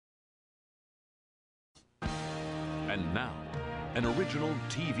And now, an original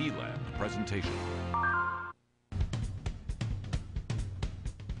TV Land presentation.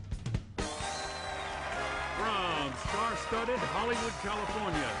 From star-studded Hollywood,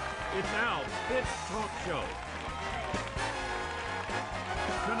 California, it's Al's Hit Talk Show.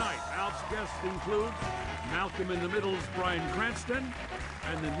 Tonight, Al's guests include Malcolm in the Middle's Bryan Cranston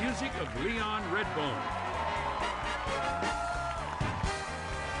and the music of Leon Redbone.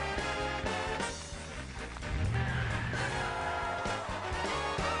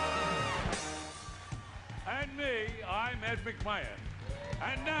 And me, I'm Ed McMahon.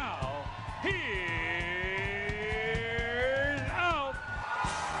 And now, here's Al.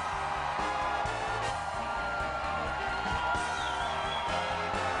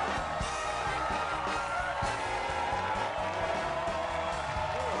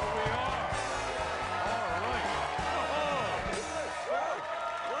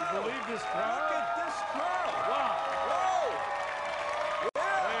 Believe this crowd? Look at this crowd. Wow. Whoa.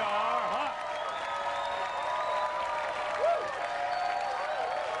 Yeah. They are hot.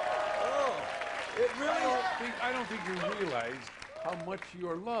 Oh, it really... I don't think you realize how much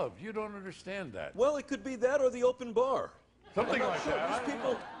you're loved. You don't understand that. Well, it could be that or the open bar. Something I'm not like sure. that. These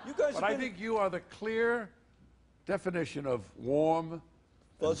people, you guys But have I been think you are the clear definition of warm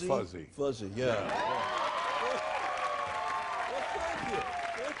fuzzy. and fuzzy. Fuzzy, yeah. Well, thank you.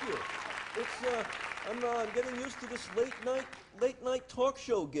 Thank you. It's, I'm getting used to this late night talk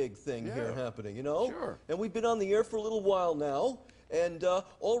show gig thing here happening, you know? Sure. And we've been on the air for a little while now, and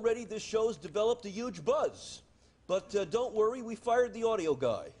already this show's developed a huge buzz. But don't worry, we fired the audio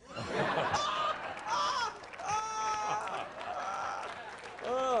guy.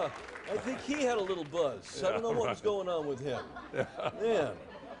 I think he had a little buzz. I don't know what was going on with him. Man.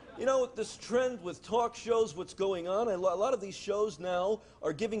 You know, this trend with talk shows, what's going on, a lot of these shows now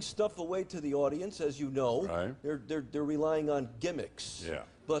are giving stuff away to the audience, as you know. Right. They're relying on gimmicks. Yeah.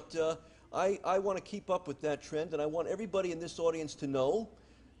 But I want to keep up with that trend, and I want everybody in this audience to know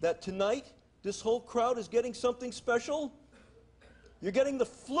that tonight, this whole crowd is getting something special. You're getting the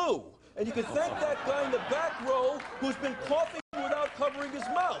flu. And you can thank that guy in the back row who's been coughing without covering his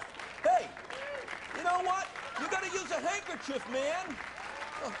mouth. Hey, you know what? You got to use a handkerchief, man.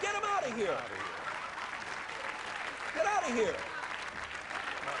 Oh, get him out of here. Get out of here.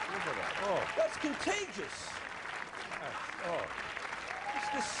 Look at that. Oh, That's contagious. oh,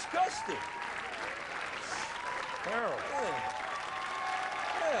 It's disgusting. terrible.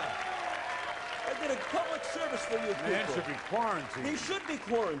 Yeah. I did a public service for you Man people. should be quarantined. He should be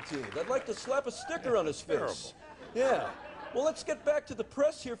quarantined. I'd like to slap a sticker on his face. Terrible. Yeah. Well, let's get back to the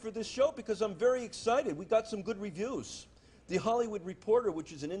press here for this show because I'm very excited. We got some good reviews. The Hollywood Reporter,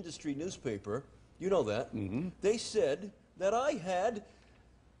 which is an industry newspaper, you know that, they said that I had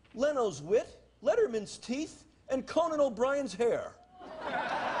Leno's wit, Letterman's teeth, and Conan O'Brien's hair.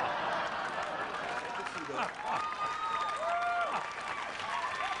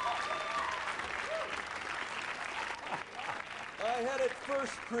 I had it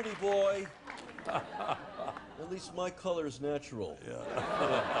first, pretty boy. At least my color is natural.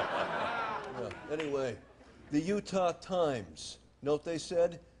 Yeah. Anyway, the Utah Times. Know what they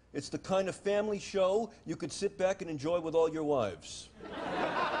said? It's the kind of family show you could sit back and enjoy with all your wives. Utah.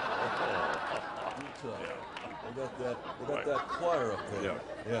 They got that choir up there.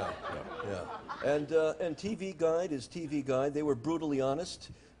 Yeah. And TV Guide is TV Guide. They were brutally honest.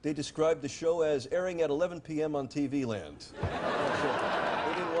 They described the show as airing at 11 p.m. on TV Land.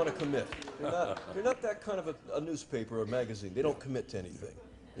 They didn't want to commit. They're not that kind of a newspaper or magazine. They don't commit to anything.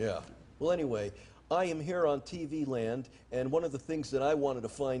 Yeah. Well, anyway, I am here on TV Land, and one of the things that I wanted to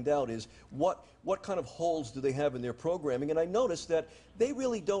find out is what kind of holes do they have in their programming, and I noticed that they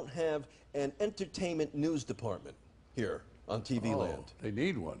really don't have an entertainment news department here on TV Land. They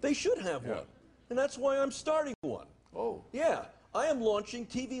need one. They should have one, and that's why I'm starting one. Oh. Yeah. I am launching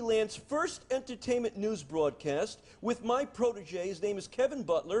TV Land's first entertainment news broadcast with my protege. His name is Kevin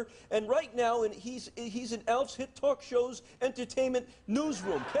Butler, and right now he's in Alf's Hit Talk Show's entertainment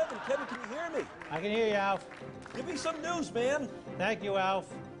newsroom. Kevin, can you hear me? I can hear you, Alf. Give me some news, man. Thank you, Alf.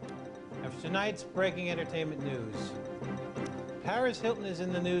 And for tonight's breaking entertainment news, Paris Hilton is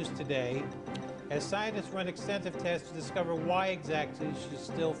in the news today as scientists run extensive tests to discover why exactly she's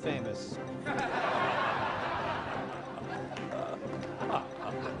still famous.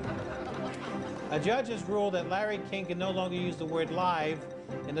 A judge has ruled that Larry King can no longer use the word live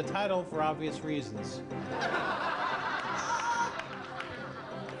in the title for obvious reasons.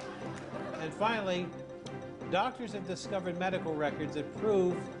 And finally, doctors have discovered medical records that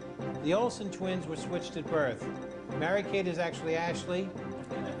prove the Olsen twins were switched at birth. Mary Kate is actually Ashley,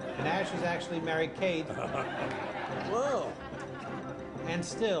 and Ash is actually Mary Kate. Wow. And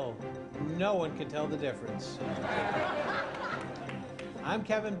still, no one can tell the difference. I'm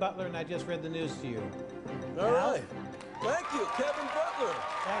Kevin Butler, and I just read the news to you. All right. Thank you, Kevin Butler.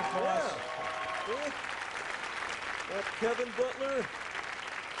 Thanks, boss. See? That Kevin Butler,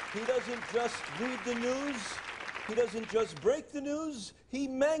 he doesn't just read the news. He doesn't just break the news. He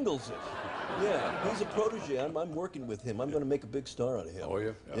mangles it. Yeah, he's a protege. I'm working with him. I'm going to make a big star out of him. Oh,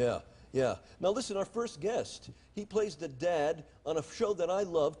 yeah? Yeah. Yeah. Now listen, our first guest, he plays the dad on a show that I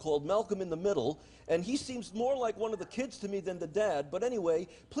love called Malcolm in the Middle, and he seems more like one of the kids to me than the dad. But anyway,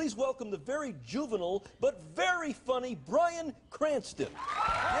 please welcome the very juvenile but very funny Bryan Cranston.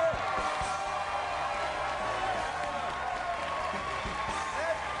 Yeah.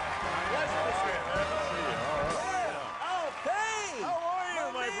 Oh, hey! How are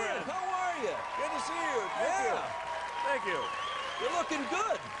you, my man, friend? How are you? Good to see you. Thank you. You're looking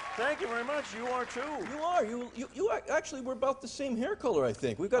good. Thank you very much. You are too. You are. You actually, we're about the same hair color, I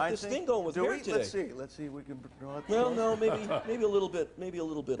think. We've got this thing going with hair today. Let's see if we can draw it. Well, no, maybe a little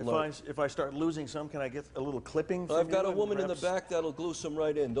bit low. If I start losing some, can I get a little clipping from I've got you a and woman in the perhaps- back that'll glue some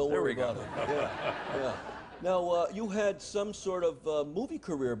right in. Don't There worry we go. about it. Yeah, yeah. Now, you had some sort of movie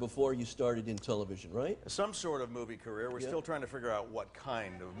career before you started in television, right? Some sort of movie career. We're still trying to figure out what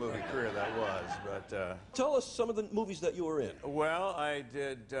kind of movie career that was, but Tell us some of the movies that you were in. well, I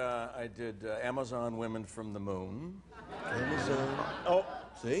did Amazon Women from the Moon. Amazon. Oh,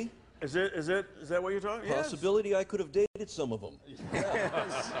 See? is that what you're talking? Yes. Possibility I could have dated some of them.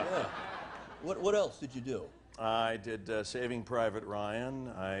 Yeah. What else did you do? I did Saving Private Ryan.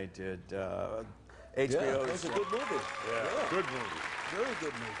 I did Yeah, HBO's. that was a good movie. Yeah, good movie. Very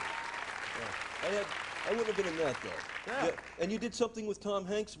good movie. Yeah. I wouldn't have been in that though. Yeah. And you did something with Tom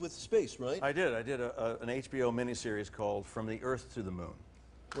Hanks with space, right? I did. I did an HBO miniseries called From the Earth to the Moon.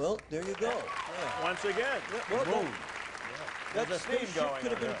 Well, there you go. Yeah. Once again, well, moon. That There's a theme spaceship going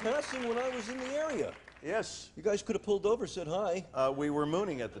could have on been there. passing when I was in the area. Yes, You guys could have pulled over, said hi. we were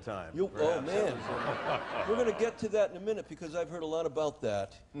mooning at the time. Oh perhaps. man, we're going to get to that in a minute because I've heard a lot about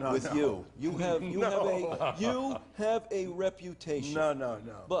that with no. you. You have a reputation. No.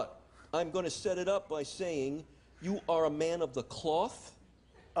 But I'm going to set it up by saying you are a man of the cloth.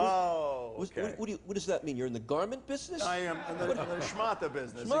 Oh, What- okay. what does that mean? You're in the garment business? I am in the schmata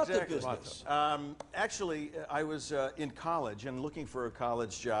business. Schmata exactly. business. Actually, I was in college and looking for a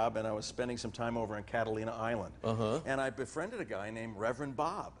college job, and I was spending some time over on Catalina Island. And I befriended a guy named Reverend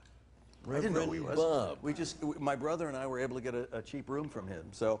Bob. I didn't know who he was. Bob. My brother and I were able to get a cheap room from him,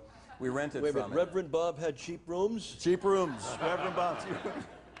 so we rented Wait a from minute, him. Reverend Bob had cheap rooms? Cheap rooms, Reverend Bob.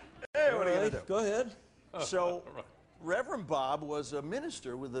 Hey, what are you gonna do? Go ahead. So, Reverend Bob was a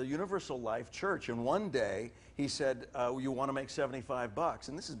minister with the Universal Life Church, and one day he said, "You want to make $75?"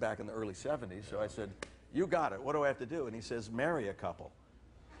 And this is back in the early '70s. So I said, "You got it. What do I have to do?" And he says, "Marry a couple."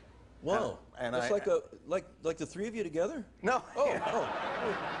 Wow. And That's I- like the three of you together? No, Oh.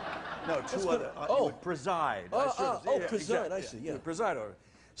 no, two good. other. Oh. You would preside. Preside. exactly, I see. Yeah. You would preside over it.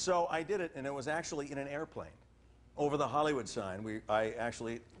 So I did it, and it was actually in an airplane, over the Hollywood sign. I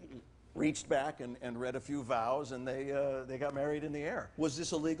actually reached back and read a few vows, and they got married in the air. Was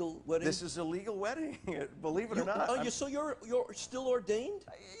this a legal wedding? This is a legal wedding, believe it or not. So you're still ordained?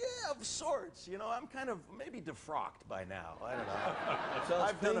 Yeah, of sorts. You know, I'm kind of maybe defrocked by now. I don't know. Sounds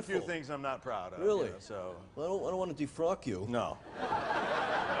I've done a few painful. things I'm not proud of. Really? You know, so Well, I don't want to defrock you. no.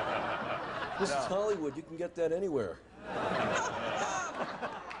 This is Hollywood. You can get that anywhere.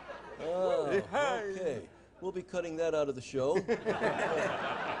 Oh, okay. We'll be cutting that out of the show.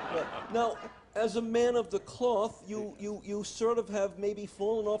 Now, as a man of the cloth, you sort of have maybe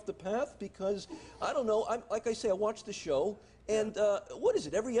fallen off the path because, I don't know, like I say, I watched the show, and what is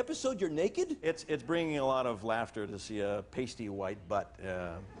it, every episode you're naked? It's bringing a lot of laughter to see a pasty white butt,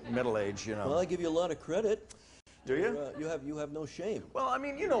 middle-aged, you know. Well, I give you a lot of credit. Do you? You have no shame. Well, I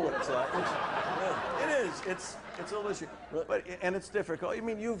mean, you know what it's like. It is. It's a little issue. But and it's difficult. I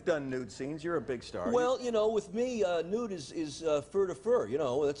mean, you've done nude scenes. You're a big star. Well, you know, with me, nude is fur to fur. You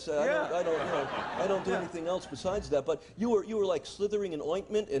know, that's I don't do anything else besides that. But you were like slithering in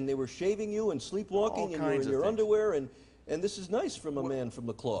ointment, and they were shaving you and sleepwalking, All and you were kinds in of your things. underwear, and this is nice from a man from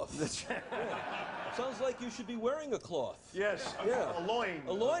the cloth. Sounds like you should be wearing a cloth. Yes. Yeah. A loin.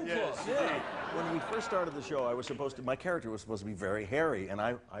 A loincloth, Yes, yeah. indeed. When we first started the show, my character was supposed to be very hairy, and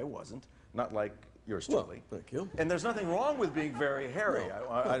I wasn't. Not like yours Well, truly. thank you. And there's nothing wrong with being very hairy. No.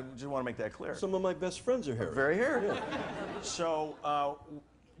 I just want to make that clear. Some of my best friends are hairy. Very hairy. So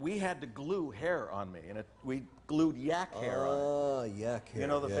we had to glue hair on me, and we glued yak hair on it. Oh, yak hair. You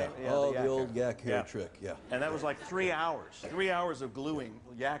know the yeah. yeah, Oh, the the old hair. yak hair trick, yeah. And that was like 3 hours. 3 hours of gluing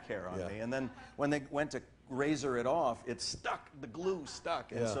yak hair on me. And then when they went to razor it off, it stuck. The glue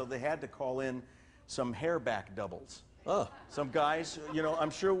stuck. And so they had to call in some hair back doubles. Oh. Some guys, you know, I'm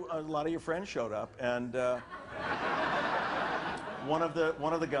sure a lot of your friends showed up, and one of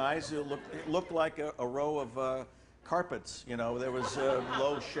the guys it looked like a row of carpets. You know, there was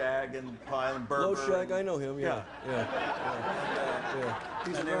Low Shag and Pyle and Berber. Low Shag, I know him. Yeah.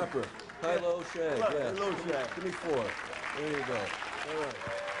 He's a rapper. Hi, Low Shag. Yeah. Low Shag. Give me 4. There you go. All right.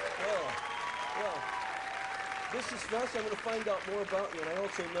 Well, this is fun. I'm going to find out more about you, and I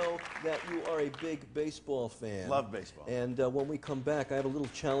also know that you are a big baseball fan. Love baseball. And when we come back, I have a little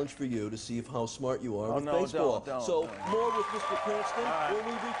challenge for you to see how smart you are with no, baseball. don't. So more with Mr. Cranston when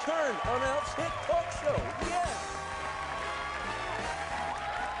we return on Alf's Hit Talk Show. Yes.